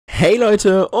Hey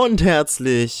Leute und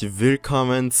herzlich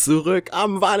willkommen zurück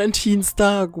am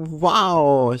Valentinstag.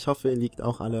 Wow, ich hoffe, ihr liegt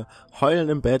auch alle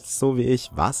heulend im Bett, so wie ich.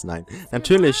 Was? Nein.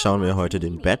 Natürlich schauen wir heute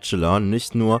den Bachelor,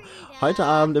 nicht nur heute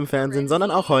Abend im Fernsehen,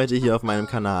 sondern auch heute hier auf meinem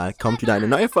Kanal. Kommt wieder eine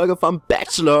neue Folge vom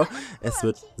Bachelor. Es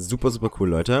wird super, super cool,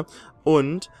 Leute.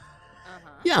 Und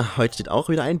ja, heute steht auch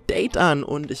wieder ein Date an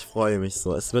und ich freue mich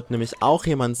so. Es wird nämlich auch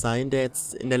jemand sein, der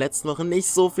jetzt in der letzten Woche nicht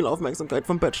so viel Aufmerksamkeit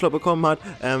vom Bachelor bekommen hat.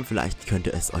 Vielleicht könnt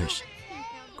ihr es euch...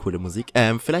 Coole Musik.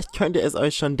 Vielleicht könnt ihr es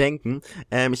euch schon denken.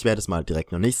 Ich werde es mal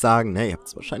direkt noch nicht sagen, ne? Ihr habt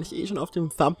es wahrscheinlich eh schon auf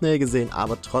dem Thumbnail gesehen,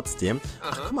 aber trotzdem.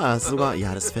 Ach, guck mal, sogar...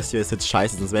 Ja, das Festival ist jetzt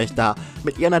scheiße, sonst wäre ich da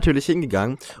mit ihr natürlich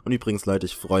hingegangen. Und übrigens, Leute,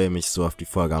 ich freue mich so auf die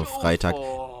Folge am Freitag.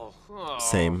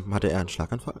 Same. Hatte er einen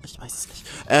Schlaganfall? Ich weiß es nicht.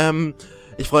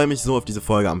 Ich freue mich so auf diese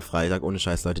Folge am Freitag, ohne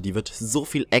Scheiß, Leute. Die wird so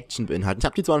viel Action beinhalten. Ich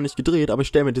habe die zwar noch nicht gedreht, aber ich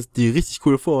stelle mir die richtig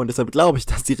cool vor und deshalb glaube ich,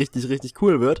 dass die richtig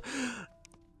cool wird.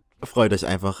 Freut euch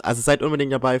einfach. Also seid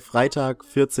unbedingt dabei, Freitag,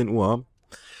 14 Uhr.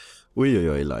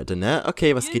 Uiuiui, Leute, ne?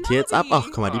 Okay, was geht hier jetzt ab? Ach,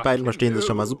 guck mal, die beiden verstehen sich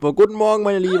schon mal super. Guten Morgen,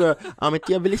 meine Liebe. Aber mit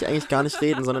dir will ich eigentlich gar nicht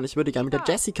reden, sondern ich würde gerne mit der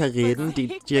Jessica reden,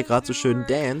 die hier gerade so schön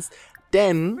dance.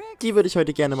 Denn die würde ich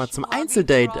heute gerne mal zum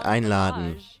Einzeldate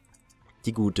einladen.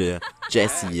 Die gute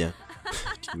Jessie.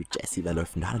 Die Jessie, wer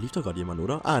läuft denn da? Da lief doch gerade jemand,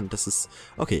 oder? Ah, das ist...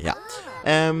 Okay, ja.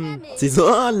 Sie so,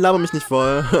 laber mich nicht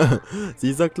voll.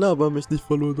 Sie sagt, laber mich nicht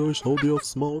voll, oder ich hau dir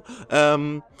aufs Maul.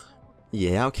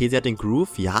 Ja, okay, sie hat den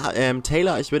Groove. Ja,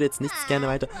 Taylor, ich würde jetzt nichts gerne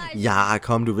weiter... Ja,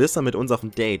 komm, du willst doch mit uns auf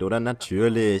ein Date, oder?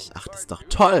 Natürlich. Ach, das ist doch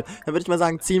toll. Dann würde ich mal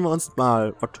sagen, ziehen wir uns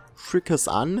mal was Schickes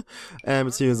an.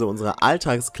 Beziehungsweise unsere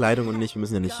Alltagskleidung und nicht, wir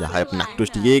müssen ja nicht hier halbnackt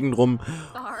durch die Gegend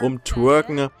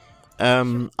rumtwerken.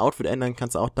 Outfit ändern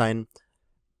kannst du auch dein...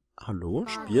 Hallo,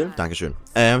 Spiel? Dankeschön.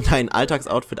 Dein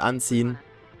Alltagsoutfit anziehen.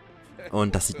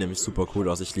 Und das sieht nämlich super cool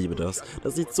aus. Ich liebe das.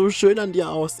 Das sieht so schön an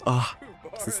dir aus. Oh,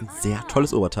 das ist ein sehr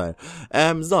tolles Oberteil.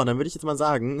 So, dann würde ich jetzt mal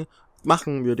sagen,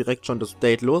 machen wir direkt schon das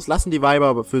Date los. Lassen die Weiber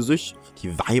aber für sich...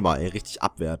 Die Weiber, ey, richtig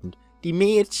abwertend. Die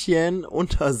Mädchen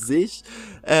unter sich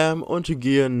und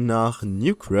gehen nach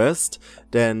Newcrest.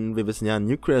 Denn wir wissen ja, in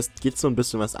Newcrest geht so ein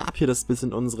bisschen was ab. Hier, das ist ein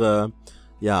bisschen unsere...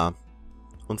 Ja...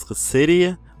 unsere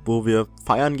City, wo wir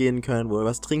feiern gehen können, wo wir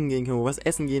was trinken gehen können, wo wir was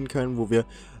essen gehen können, wo wir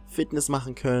Fitness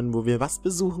machen können, wo wir was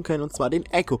besuchen können, und zwar den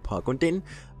Echo Park. Und den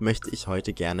möchte ich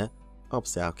heute gerne,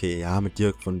 ups, ja, okay, ja, mit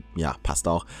Dirk von, ja, passt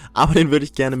auch, aber den würde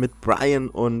ich gerne mit Brian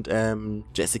und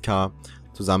Jessica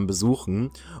zusammen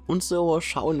besuchen und so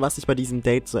schauen, was sich bei diesem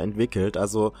Date so entwickelt,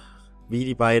 also wie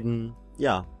die beiden,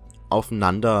 ja,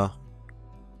 aufeinander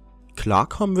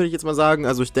klarkommen, würde ich jetzt mal sagen.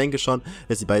 Also ich denke schon,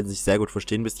 dass die beiden sich sehr gut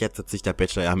verstehen. Bis jetzt hat sich der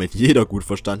Bachelor ja mit jeder gut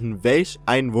verstanden. Welch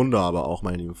ein Wunder aber auch,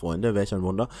 meine lieben Freunde. Welch ein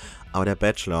Wunder. Aber der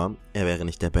Bachelor, er wäre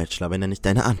nicht der Bachelor, wenn er nicht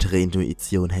eine andere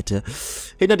Intuition hätte.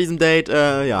 Hinter diesem Date,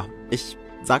 ja, ich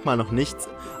sag mal noch nichts.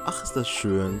 Ach, ist das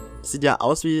schön. Das sieht ja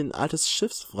aus wie ein altes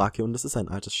Schiffswrack hier. Und das ist ein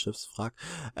altes Schiffswrack.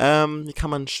 Hier kann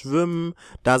man schwimmen.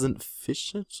 Da sind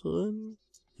Fische drin.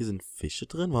 Hier sind Fische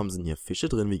drin? Warum sind hier Fische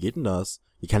drin? Wie geht denn das?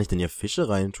 Wie kann ich denn hier Fische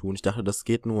reintun? Ich dachte, das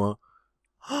geht nur...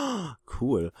 Oh,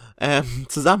 cool.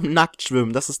 Zusammen nackt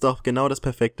schwimmen. Das ist doch genau das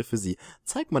Perfekte für sie.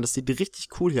 Zeig mal, das sieht richtig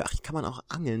cool hier. Ach, hier kann man auch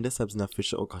angeln. Deshalb sind da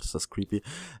Fische. Oh Gott, ist das creepy.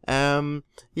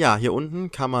 Ja, hier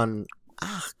unten kann man...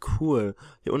 Ach, cool.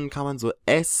 Hier unten kann man so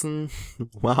essen.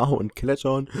 Wow, und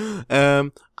klettern.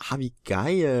 Wie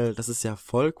geil. Das ist ja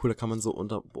voll cool. Da kann man so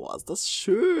unter... Boah, ist das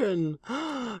schön.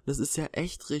 Das ist ja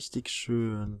echt richtig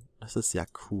schön. Das ist ja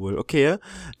cool. Okay,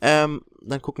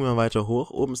 dann gucken wir mal weiter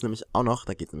hoch. Oben ist nämlich auch noch,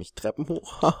 da geht nämlich Treppen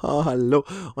hoch. Hallo.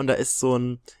 Und da ist so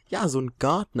ein, ja, so ein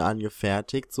Garten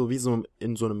angefertigt, so wie so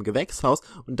in so einem Gewächshaus.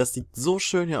 Und das sieht so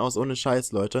schön hier aus, ohne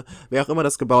Scheiß, Leute. Wer auch immer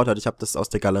das gebaut hat, ich habe das aus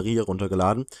der Galerie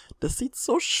runtergeladen. Das sieht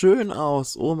so schön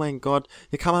aus. Oh mein Gott.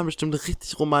 Hier kann man bestimmt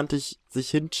richtig romantisch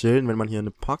sich hinchillen, wenn man hier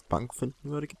eine Parkbank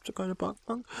finden würde. Gibt es ja keine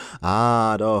Parkbank?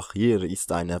 Ah, doch, hier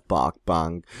ist eine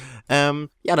Parkbank.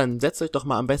 Ja, dann setzt euch doch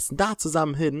mal am besten da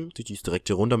zusammen hin. Die ist direkt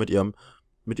hier runter mit ihrem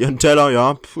Teller,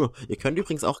 ja. Puh. Ihr könnt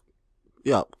übrigens auch,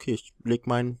 ja, okay, ich leg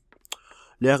mein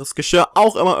leeres Geschirr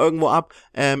auch immer irgendwo ab.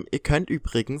 Ihr könnt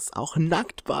übrigens auch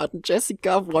nackt baden.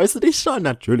 Jessica, freust du dich schon?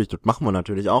 Natürlich, das machen wir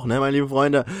natürlich auch, ne, meine lieben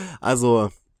Freunde.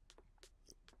 Also...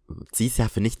 Sie ist ja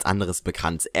für nichts anderes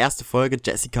bekannt. Erste Folge,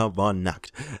 Jessica war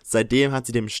nackt. Seitdem hat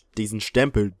sie diesen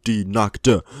Stempel, die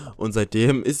Nackte. Und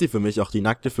seitdem ist sie für mich auch die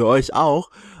Nackte, für euch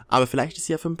auch. Aber vielleicht ist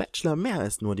sie ja für einen Bachelor mehr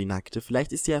als nur die Nackte.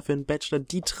 Vielleicht ist sie ja für einen Bachelor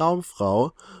die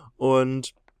Traumfrau.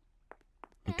 Und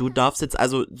du darfst jetzt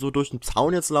also so durch den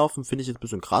Zaun jetzt laufen, finde ich jetzt ein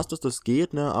bisschen krass, dass das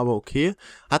geht, ne, aber okay.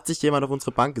 Hat sich jemand auf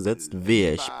unsere Bank gesetzt?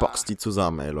 Wehe, ich box die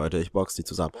zusammen, ey, Leute, ich box die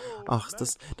zusammen. Ach,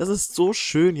 das ist so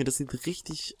schön hier, das sieht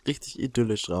richtig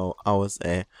idyllisch aus,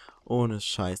 ey. Ohne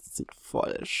Scheiß, das sieht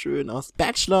voll schön aus.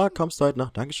 Bachelor, kommst du heute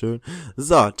noch? Dankeschön.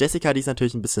 So, Jessica, die ist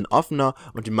natürlich ein bisschen offener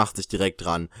und die macht sich direkt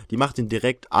dran. Die macht ihn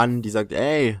direkt an, die sagt,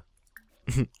 ey.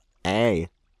 Ey.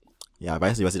 Ja, ich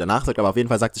weiß nicht, was sie danach sagt, aber auf jeden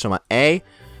Fall sagt sie schon mal, ey.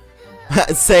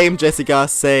 Same, Jessica,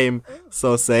 same.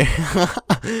 So same.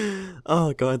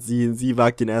 Oh Gott, sie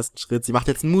wagt den ersten Schritt. Sie macht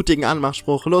jetzt einen mutigen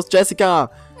Anmachspruch. Los, Jessica!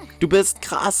 Du bist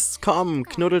krass. Komm,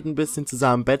 knuddelt ein bisschen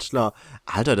zusammen. Bachelor.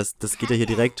 Alter, das geht ja hier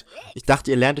direkt. Ich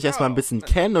dachte, ihr lernt euch erstmal ein bisschen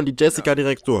kennen und die Jessica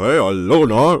direkt so, hey, hallo,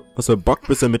 na? Was für Bock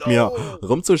bist du mit mir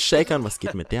rumzushakern? Was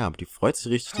geht mit der ab? Die freut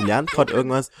sich richtig, die lernt gerade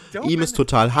irgendwas. Ihm ist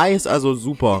total heiß, also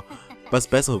super. Was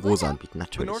bessere Rose anbieten.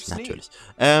 Natürlich.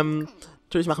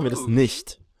 Natürlich machen wir das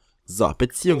nicht. So,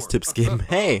 Beziehungstipps geben.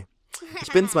 Hey,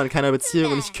 ich bin zwar in keiner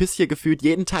Beziehung und ich küsse hier gefühlt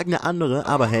jeden Tag eine andere,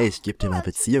 aber hey, ich gebe dir mal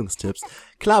Beziehungstipps.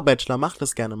 Klar, Bachelor, mach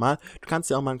das gerne mal. Du kannst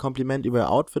dir auch mal ein Kompliment über ihr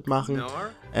Outfit machen.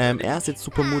 Er ist jetzt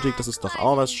super mutig, das ist doch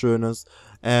auch was Schönes.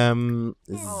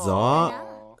 So,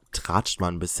 tratscht mal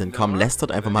ein bisschen. Komm,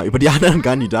 lästert einfach mal über die anderen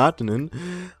Kandidatinnen.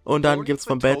 Und dann gibt's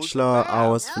vom Bachelor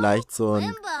aus vielleicht so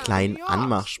einen kleinen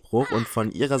Anmachspruch. Und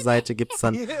von ihrer Seite gibt's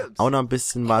dann auch noch ein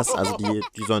bisschen was. Also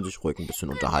die sollen sich ruhig ein bisschen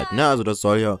unterhalten, ne? Also das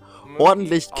soll ja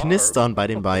ordentlich knistern bei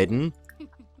den beiden.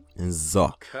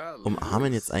 So,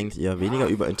 umarmen jetzt eigentlich eher weniger,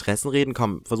 über Interessen reden.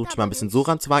 Komm, versucht mal ein bisschen so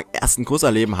ranzuwagen. Ersten Kuss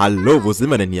erleben. Hallo, wo sind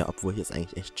wir denn hier? Obwohl, hier ist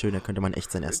eigentlich echt schön. Da könnte man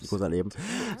echt seinen ersten Kuss erleben.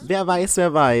 Wer weiß,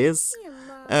 wer weiß.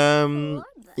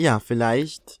 Ja,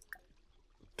 vielleicht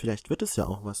wird es ja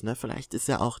auch was, ne? Vielleicht ist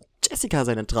ja auch Jessica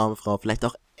seine Traumfrau. Vielleicht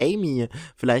auch Amy.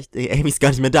 Vielleicht, Amy ist gar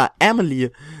nicht mehr da.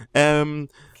 Emily.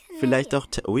 Vielleicht auch,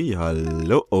 ui,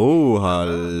 hallo. Oh,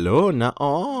 hallo. Na,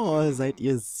 oh, seid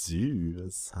ihr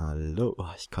süß. Hallo. Oh,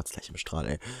 ich kotze gleich im Strahl,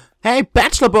 ey. Hey,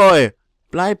 Bachelor Boy!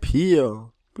 Bleib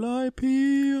hier. Bleib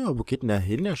hier. Wo geht denn der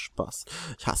hin, der Spaß?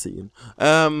 Ich hasse ihn.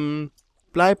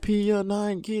 Bleib hier,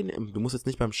 nein, geh nicht. Du musst jetzt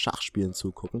nicht beim Schachspielen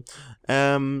zugucken.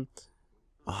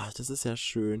 Oh, das ist ja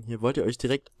schön. Hier wollt ihr euch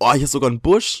direkt... Oh, hier ist sogar ein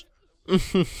Busch.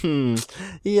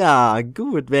 Ja,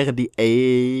 gut, wäre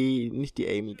die nicht die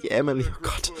Amy, die Emily. Oh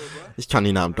Gott, ich kann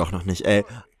die Namen doch noch nicht, ey.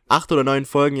 8 oder 9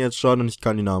 Folgen jetzt schon und ich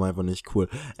kann die Namen einfach nicht, cool.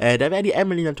 Da wäre die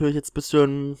Emily natürlich jetzt ein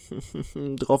bisschen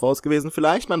drauf aus gewesen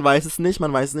vielleicht, man weiß es nicht,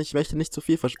 ich möchte nicht zu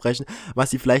viel versprechen, was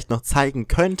sie vielleicht noch zeigen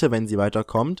könnte, wenn sie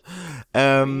weiterkommt.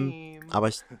 Aber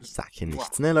ich sag hier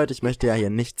nichts, ne, Leute, ich möchte ja hier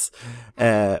nichts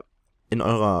in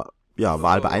eurer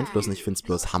Wahl beeinflussen. Ich find's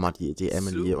bloß Hammer, die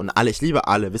Emily und alle. Ich liebe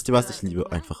alle. Wisst ihr was? Ich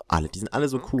liebe einfach alle. Die sind alle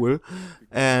so cool.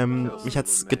 Mich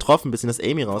hat's getroffen, ein bisschen, dass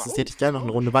Amy raus ist. Die hätte ich gerne noch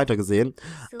eine Runde weiter gesehen.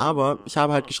 Aber ich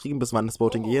habe halt geschrieben, bis wann das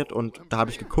Voting geht. Und da habe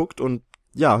ich geguckt und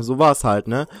ja, so war's halt,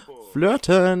 ne?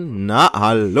 Flirten. Na,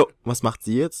 hallo. Was macht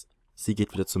sie jetzt? Sie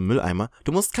geht wieder zum Mülleimer.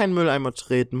 Du musst keinen Mülleimer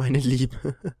treten, meine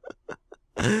Liebe.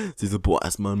 Sie so, boah,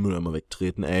 erstmal einen Mülleimer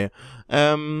wegtreten, ey.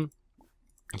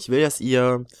 Ich will, dass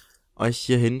ihr euch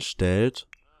hier hinstellt.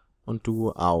 Und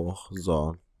du auch.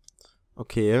 So.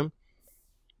 Okay.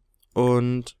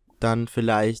 Und dann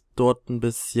vielleicht dort ein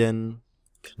bisschen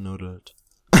knuddelt.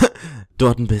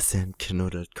 Dort ein bisschen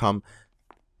knuddelt. Komm.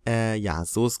 Ja,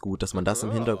 so ist gut, dass man das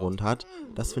im Hintergrund hat.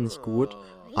 Das finde ich gut.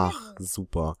 Ach,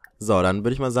 super. So, dann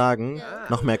würde ich mal sagen,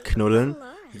 noch mehr knuddeln.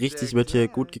 Richtig wird hier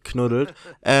gut geknuddelt.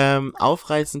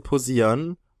 Aufreißen,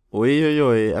 posieren.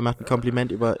 Uiuiui, er macht ein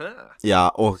Kompliment über...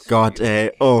 Ja, oh Gott,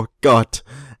 ey, oh Gott.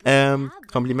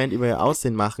 Kompliment über ihr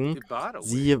Aussehen machen.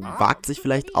 Sie wagt sich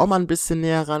vielleicht auch mal ein bisschen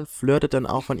näher ran, flirtet dann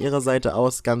auch von ihrer Seite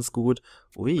aus ganz gut.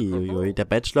 Uiuiui, der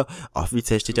Bachelor.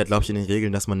 Offiziell steht ja, glaube ich, in den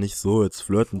Regeln, dass man nicht so jetzt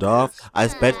flirten darf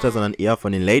als Bachelor, sondern eher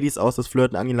von den Ladies aus das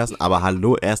Flirten angehen lassen. Aber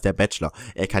hallo, er ist der Bachelor.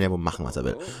 Er kann ja wohl machen, was er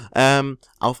will.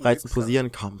 Aufreizen,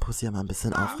 posieren. Komm, posier mal ein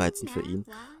bisschen aufreizen für ihn.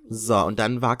 So, und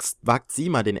dann wagt sie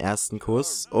mal den ersten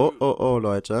Kuss. Oh, oh, oh,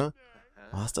 Leute.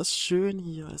 Oh, ist das schön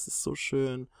hier. Es ist so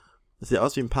schön. Das sieht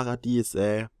aus wie ein Paradies,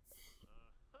 ey.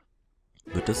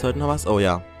 Wird das heute noch was? Oh,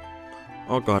 ja.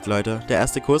 Oh Gott, Leute. Der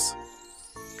erste Kuss.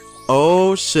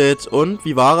 Oh, shit. Und,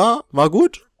 wie war er? War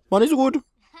gut? War nicht so gut?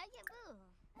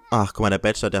 Ach, guck mal, der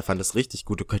Bachelor, der fand das richtig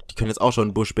gut. Die können jetzt auch schon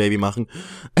ein Bush-Baby machen.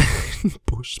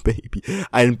 Bush-Baby.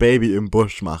 Ein Baby im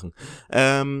Busch machen.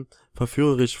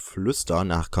 Verführerisch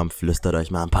flüstern. Ach komm, flüstert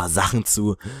euch mal ein paar Sachen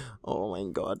zu. Oh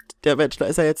mein Gott. Der Bachelor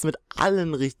ist ja jetzt mit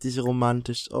allen richtig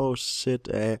romantisch. Oh shit,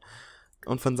 ey.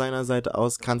 Und von seiner Seite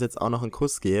aus kann es jetzt auch noch einen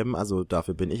Kuss geben. Also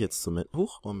dafür bin ich jetzt zumindest...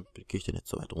 Huch, warum gehe ich denn jetzt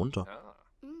so weit runter?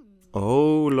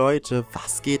 Oh, Leute,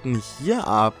 was geht denn hier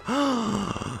ab?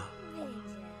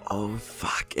 Oh,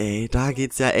 fuck, ey. Da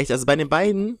geht's ja echt... Also bei den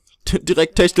beiden...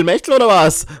 Direkt Techtelmechtel oder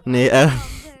was? Nee,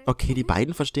 okay, die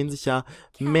beiden verstehen sich ja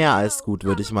mehr als gut,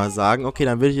 würde ich mal sagen. Okay,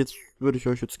 dann würde ich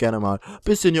euch jetzt gerne mal ein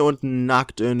bisschen hier unten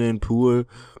nackt in den Pool.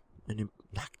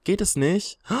 Nackt geht es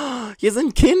nicht? Hier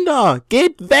sind Kinder.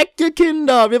 Geht weg, ihr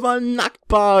Kinder. Wir wollen nackt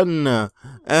baden.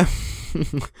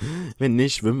 Wenn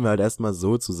nicht, schwimmen wir halt erstmal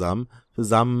so zusammen.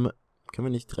 Können wir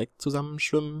nicht direkt zusammen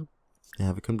schwimmen?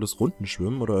 Ja, wir können bloß Runden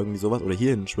schwimmen oder irgendwie sowas. Oder hier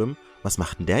hin schwimmen. Was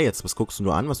macht denn der jetzt? Was guckst du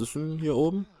nur an? Was ist denn hier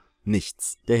oben?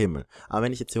 Nichts. Der Himmel. Aber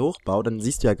wenn ich jetzt hier hochbaue, dann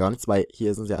siehst du ja gar nichts, weil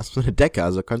hier ist ja erstmal eine Decke.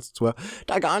 Also kannst du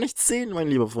da gar nichts sehen, mein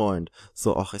lieber Freund.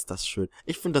 So, ach, ist das schön.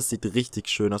 Ich finde, das sieht richtig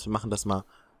schön aus. Wir machen das mal.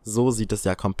 So sieht es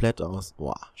ja komplett aus.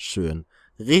 Boah, schön.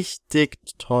 Richtig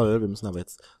toll. Wir müssen aber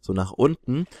jetzt so nach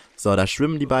unten. So, da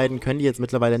schwimmen die beiden. Können die jetzt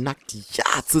mittlerweile nackt? Ja,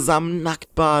 zusammen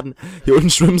nackt baden. Hier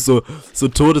unten schwimmen so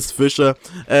Todesfische,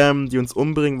 die uns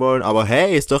umbringen wollen. Aber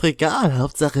hey, ist doch egal.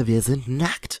 Hauptsache, wir sind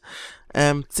nackt.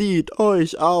 Zieht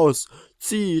euch aus.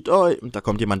 Zieht euch. Und da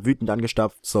kommt jemand wütend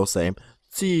angestapft. So same.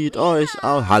 Zieht euch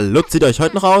aus. Hallo, zieht euch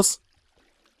heute noch aus?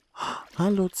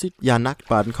 Hallo, zieht. Ja, nackt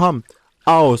baden, komm.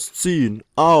 Ausziehen,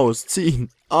 ausziehen,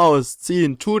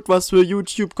 ausziehen. Tut was für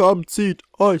YouTube, komm, zieht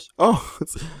euch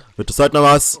aus. Wird das heute noch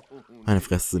was? Meine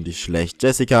Fresse, sind die schlecht.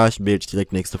 Jessica, ich wähle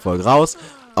direkt nächste Folge raus.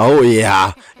 Oh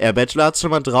ja, Bachelor hat's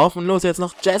schon mal drauf und los jetzt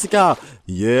noch Jessica.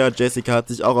 Yeah, Jessica hat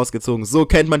sich auch ausgezogen. So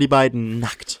kennt man die beiden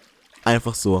nackt.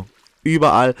 Einfach so.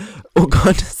 Überall. Oh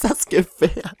Gott, ist das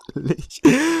gefährlich.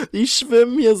 Die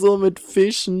schwimmen hier so mit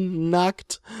Fischen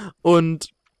nackt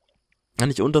und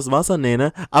nicht unters Wasser, nee,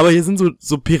 ne? Aber hier sind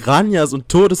so Piranhas und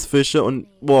Todesfische und,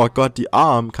 boah Gott, die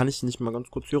Armen. Kann ich nicht mal ganz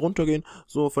kurz hier runtergehen?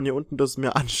 So, von hier unten das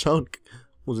mir anschauen.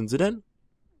 Wo sind sie denn?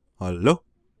 Hallo?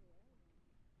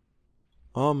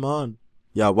 Oh Mann.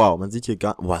 Ja, wow, man sieht hier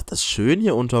gar... Boah, ist das schön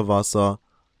hier unter Wasser.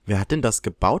 Wer hat denn das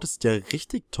gebaut? Das sieht ja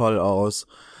richtig toll aus.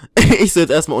 Ich sehe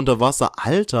jetzt erstmal unter Wasser.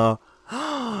 Alter.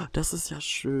 Das ist ja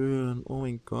schön. Oh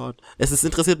mein Gott.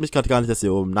 Interessiert mich gerade gar nicht, dass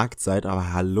ihr oben nackt seid.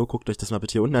 Aber hallo, guckt euch das mal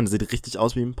bitte hier unten an. Das sieht richtig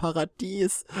aus wie ein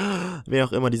Paradies. Wer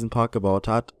auch immer diesen Park gebaut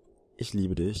hat. Ich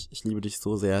liebe dich. Ich liebe dich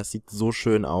so sehr. Es sieht so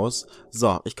schön aus.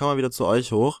 So, ich komme mal wieder zu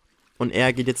euch hoch. Und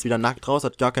er geht jetzt wieder nackt raus,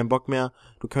 hat gar keinen Bock mehr.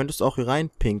 Du könntest auch hier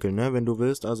reinpinkeln, ne, wenn du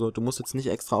willst. Also, du musst jetzt nicht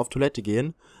extra auf Toilette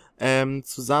gehen.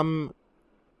 Zusammen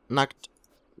nackt.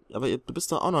 Aber du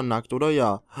bist doch auch noch nackt, oder?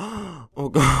 Ja. Oh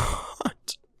Gott.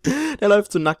 Der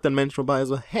läuft so nackt an Menschen vorbei,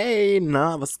 so, hey,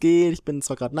 na, was geht? Ich bin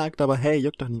zwar gerade nackt, aber hey,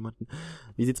 juckt doch niemanden.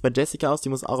 Wie sieht's bei Jessica aus? Die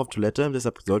muss auch auf Toilette,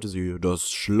 deshalb sollte sie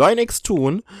das schleunigst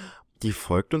tun. Die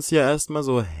folgt uns hier erstmal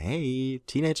so, hey,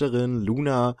 Teenagerin,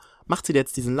 Luna, macht sie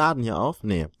jetzt diesen Laden hier auf?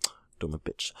 Nee, dumme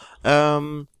Bitch.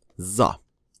 So.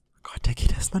 Gott, der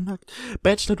geht erstmal nackt.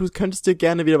 Bachelor, du könntest dir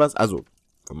gerne wieder was, also,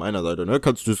 von meiner Seite, ne,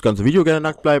 kannst du das ganze Video gerne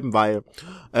nackt bleiben, weil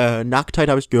Nacktheit,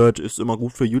 habe ich gehört, ist immer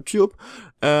gut für YouTube.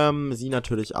 Sie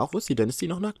natürlich auch. Wo ist sie denn? Ist sie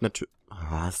noch nackt? Natürlich.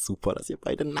 Ah, super, dass ihr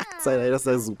beide nackt seid, ey, das ist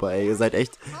ja super, ey. Ihr seid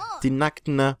echt die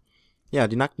nackten, ja,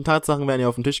 die nackten Tatsachen werden ja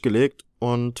auf den Tisch gelegt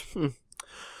und,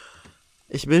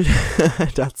 ich will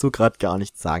dazu gerade gar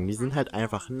nichts sagen. Die sind halt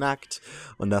einfach nackt.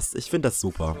 Und ich finde das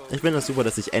super. Ich finde das super,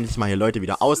 dass sich endlich mal hier Leute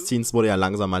wieder ausziehen. Es wurde ja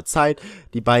langsam mal Zeit.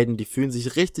 Die beiden, die fühlen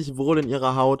sich richtig wohl in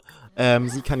ihrer Haut.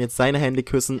 Sie kann jetzt seine Hände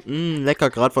küssen. Lecker,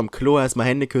 gerade vom Klo erstmal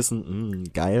Hände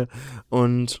küssen. Geil.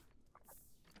 Und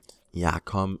ja,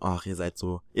 komm. Ach, ihr seid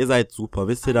super.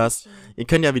 Wisst ihr das? Ihr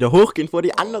könnt ja wieder hochgehen vor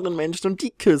die anderen Menschen und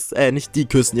die küssen. Nicht die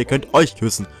küssen. Ihr könnt euch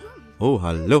küssen. Oh,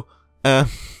 hallo.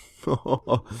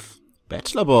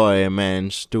 Bachelor Boy,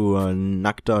 Mensch, du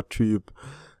nackter Typ.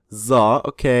 So,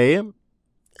 okay.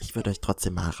 Ich würde euch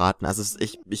trotzdem mal raten, also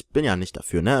ich bin ja nicht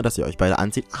dafür, ne, dass ihr euch beide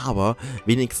anzieht, aber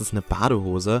wenigstens eine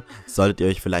Badehose solltet ihr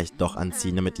euch vielleicht doch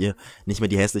anziehen, damit ihr nicht mehr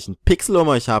die hässlichen Pixel um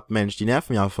euch habt, Mensch, die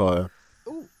nerven ja voll.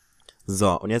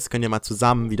 So, und jetzt könnt ihr mal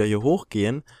zusammen wieder hier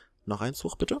hochgehen. Noch eins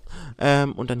hoch, bitte.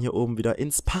 Und dann hier oben wieder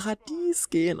ins Paradies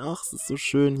gehen. Ach, es ist so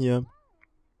schön hier.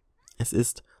 Es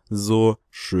ist so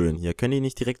schön hier. Können die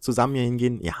nicht direkt zusammen hier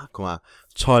hingehen? Ja, guck mal.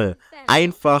 Toll.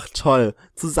 Einfach toll.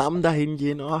 Zusammen dahin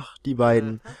gehen. Ach, die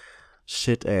beiden.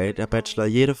 Shit, ey. Der Bachelor,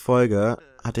 jede Folge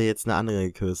hat er jetzt eine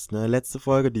andere geküsst, ne? Letzte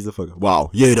Folge, diese Folge. Wow,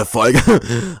 jede Folge.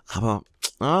 Aber,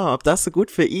 ob das so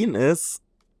gut für ihn ist,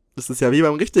 das ist ja wie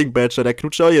beim richtigen Bachelor. Der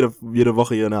knutscht auch jede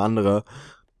Woche hier eine andere.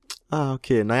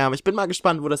 Okay. Naja, aber ich bin mal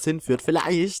gespannt, wo das hinführt.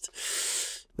 Vielleicht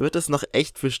wird es noch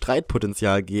echt für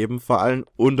Streitpotenzial geben, vor allem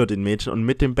unter den Mädchen und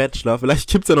mit dem Bachelor. Vielleicht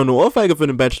gibt's ja noch eine Ohrfeige für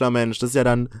den Bachelor-Mensch. Das ist ja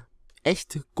dann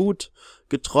echt gut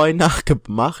getreu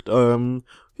nachgemacht.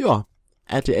 Ja,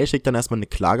 RTL schickt dann erstmal eine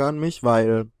Klage an mich,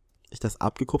 weil ich das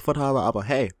abgekupfert habe, aber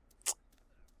hey,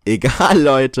 egal,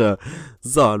 Leute.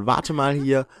 So, warte mal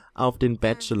hier auf den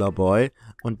Bachelor-Boy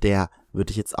und der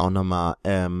würde ich jetzt auch nochmal,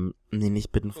 nee,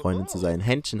 nicht bitten, Freundin zu sein,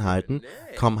 Händchen halten.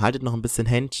 Komm, haltet noch ein bisschen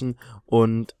Händchen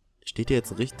und steht ihr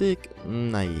jetzt richtig?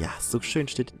 Naja, so schön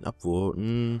steht,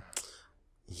 obwohl,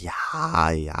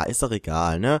 Ja, ist doch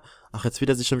egal, ne? Ach, jetzt wird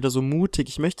er sich schon wieder so mutig.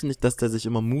 Ich möchte nicht, dass der sich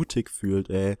immer mutig fühlt,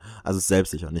 ey. Also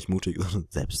selbstsicher, nicht mutig, sondern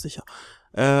selbstsicher.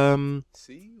 Der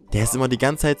ist immer die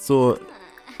ganze Zeit so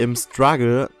im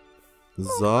Struggle.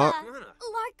 So.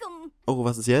 Oh,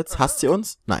 was ist jetzt? Hasst sie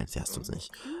uns? Nein, sie hasst uns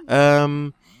nicht.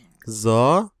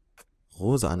 So.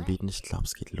 Rose anbieten. Ich glaube,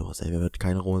 es geht los, ey. Mir wird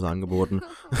keine Rose angeboten.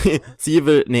 Er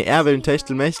will ein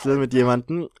Techtelmechtel mit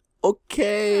jemandem.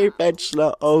 Okay,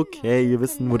 Bachelor, okay. Wir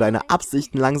wissen, wo deine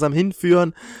Absichten langsam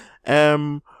hinführen.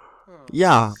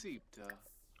 Ja.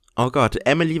 Oh Gott,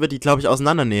 Emily wird die, glaube ich,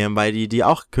 auseinandernehmen, weil die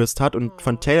auch geküsst hat. Und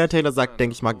von Taylor sagt,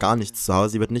 denke ich mal, gar nichts zu Hause.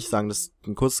 Sie wird nicht sagen, dass es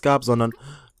einen Kuss gab, sondern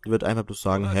sie wird einfach bloß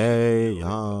sagen, hey,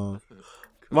 ja,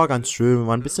 war ganz schön. Wir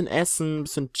waren ein bisschen essen, ein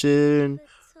bisschen chillen.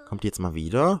 Kommt die jetzt mal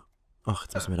wieder? Ach,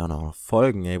 jetzt müssen wir da noch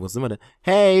folgen, ey. Wo sind wir denn?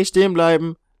 Hey, stehen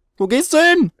bleiben. Wo gehst du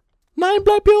hin? Nein,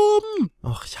 bleib hier oben.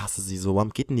 Ach, ich hasse sie so.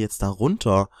 Warum geht denn die jetzt da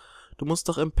runter? Du musst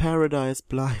doch im Paradise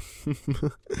bleiben.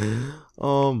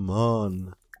 Oh,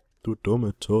 Mann. Du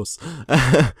dumme Tuss.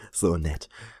 So nett.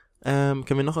 Können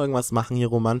wir noch irgendwas machen hier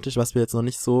romantisch, was wir jetzt noch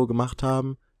nicht so gemacht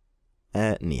haben?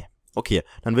 Nee. Okay,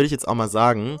 dann würde ich jetzt auch mal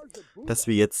sagen, dass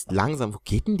wir jetzt langsam... Wo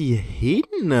geht denn die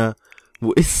hin?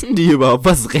 Wo ist denn die überhaupt?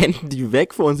 Was rennen die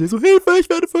weg vor uns? Die so, Hilfe, ich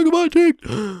werde vergewaltigt.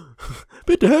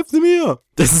 Bitte helfen Sie mir.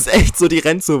 Das ist echt so, die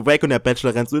rennt so weg und der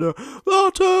Bachelor rennt so wieder,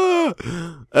 warte.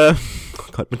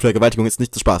 Oh Gott, mit Vergewaltigung ist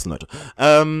nicht zu spaßen, Leute.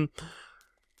 Aber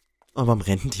warum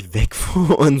rennen die weg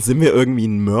vor uns? Sind wir irgendwie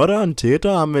ein Mörder, ein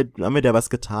Täter? Haben wir da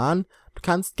was getan? Du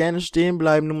kannst gerne stehen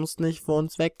bleiben, du musst nicht vor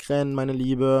uns wegrennen, meine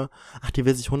Liebe. Ach, die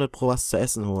will sich 100 Pro was zu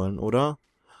essen holen, oder?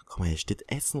 Guck mal, hier steht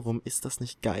Essen rum. Ist das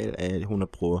nicht geil, ey,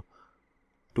 100 Pro.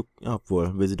 Du, ja,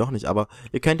 obwohl, will sie doch nicht, aber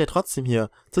ihr könnt ja trotzdem hier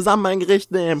zusammen ein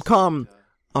Gericht nehmen, komm.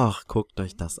 Ach, guckt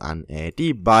euch das an, ey.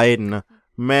 Die beiden.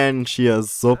 Mensch, hier,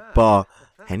 super.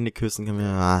 Hände küssen können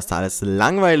wir. Ist da alles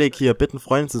langweilig hier, bitten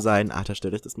Freunde zu sein. Ach, da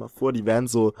stellt euch das mal vor, die werden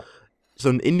so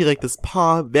ein indirektes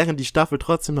Paar, während die Staffel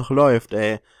trotzdem noch läuft,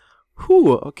 ey.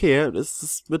 Okay,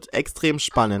 es wird extrem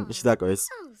spannend. Ich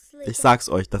sag's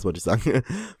euch, das wollte ich sagen.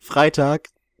 Freitag,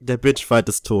 der Bitchfight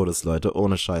des Todes, Leute,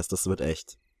 ohne Scheiß, das wird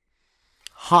echt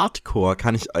Hardcore,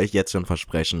 kann ich euch jetzt schon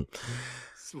versprechen.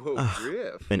 Ach,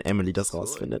 wenn Emily das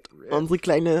rausfindet. Unsere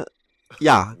kleine,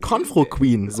 ja,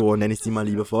 Konfro-Queen, so nenne ich sie mal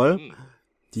liebevoll.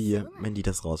 Wenn die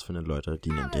das rausfindet, Leute,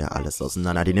 die nimmt ja alles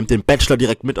auseinander. Die nimmt den Bachelor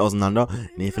direkt mit auseinander.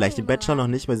 Nee, vielleicht den Bachelor noch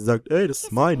nicht, weil sie sagt, ey, das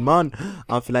ist mein Mann.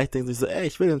 Aber vielleicht denkt sie sich so, ey,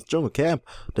 ich will ins Dschungelcamp.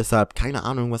 Deshalb, keine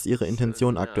Ahnung, was ihre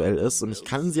Intention aktuell ist. Und ich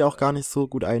kann sie auch gar nicht so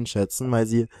gut einschätzen, weil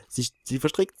sie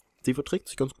verträgt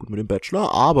sich ganz gut mit dem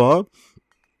Bachelor, aber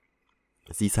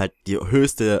sie ist halt die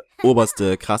höchste,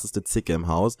 oberste, krasseste Zicke im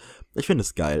Haus. Ich finde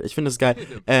es geil. Ich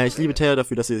liebe Taylor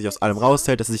dafür, dass sie sich aus allem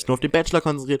raushält, dass sie sich nur auf den Bachelor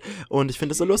konzentriert. Und ich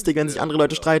finde es so lustig, wenn sich andere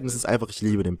Leute streiten. Es ist einfach, ich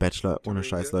liebe den Bachelor. Ohne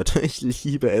Scheiß, Leute. Ich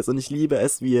liebe es. Und ich liebe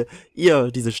es, wie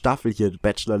ihr diese Staffel hier,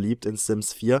 Bachelor, liebt in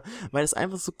Sims 4. Weil es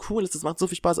einfach so cool ist. Es macht so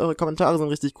viel Spaß. Eure Kommentare sind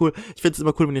richtig cool. Ich finde es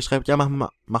immer cool, wenn ihr schreibt, ja,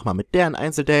 mach mal mit der ein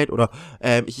Einzeldate. Oder,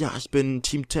 ja, ich bin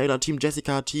Team Taylor, Team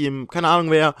Jessica, Team, keine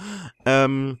Ahnung wer.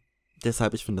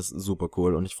 Deshalb, ich finde das super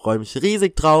cool und ich freue mich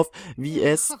riesig drauf, wie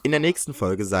es in der nächsten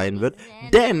Folge sein wird.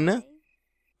 Denn,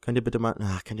 könnt ihr bitte mal,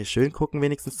 könnt ihr schön gucken,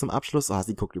 wenigstens zum Abschluss?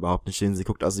 Sie guckt überhaupt nicht schön, sie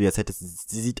guckt aus, wie als hätte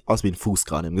sie sieht aus wie ein Fuß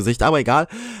gerade im Gesicht, aber egal.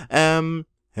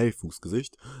 Hey,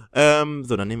 Fußgesicht.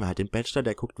 So, dann nehmen wir halt den Bachelor,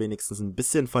 der guckt wenigstens ein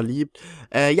bisschen verliebt.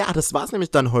 Ja, das war's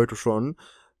nämlich dann heute schon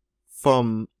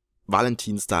vom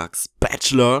Valentinstags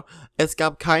Bachelor. Es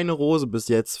gab keine Rose bis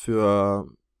jetzt für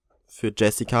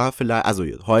Jessica, vielleicht, also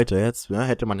heute jetzt, ne,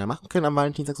 hätte man ja machen können am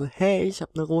Valentinstag, so, hey, ich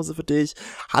habe eine Rose für dich.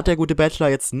 Hat der gute Bachelor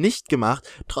jetzt nicht gemacht.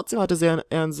 Trotzdem hatte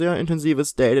er ein sehr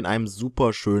intensives Date in einem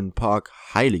super schönen Park.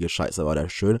 Heilige Scheiße, war der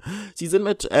schön. Sie sind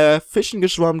mit Fischen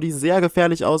geschwommen, die sehr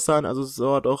gefährlich aussahen, also es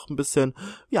war doch ein bisschen,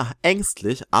 ja,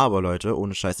 ängstlich. Aber Leute,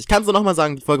 ohne Scheiß, ich kann so nochmal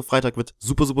sagen, die Folge Freitag wird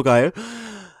super, super geil.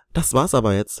 Das war's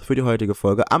aber jetzt für die heutige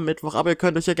Folge am Mittwoch, aber ihr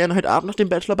könnt euch ja gerne heute Abend noch den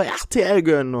Bachelor bei RTL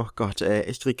gönnen. Oh Gott, ey,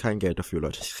 ich krieg kein Geld dafür,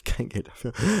 Leute, ich krieg kein Geld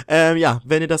dafür. Ja,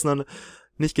 wenn ihr das noch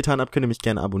nicht getan habt, könnt ihr mich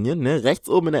gerne abonnieren, ne? Rechts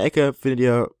oben in der Ecke findet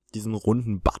ihr diesen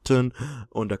runden Button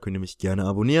und da könnt ihr mich gerne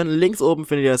abonnieren. Links oben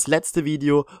findet ihr das letzte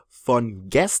Video von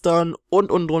gestern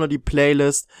und unten drunter die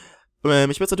Playlist. Mich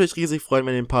würde es natürlich riesig freuen,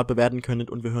 wenn ihr den Part bewerten könntet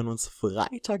und wir hören uns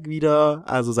Freitag wieder,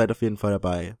 also seid auf jeden Fall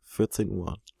dabei, 14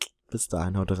 Uhr. Bis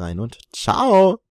dahin, haut rein und ciao!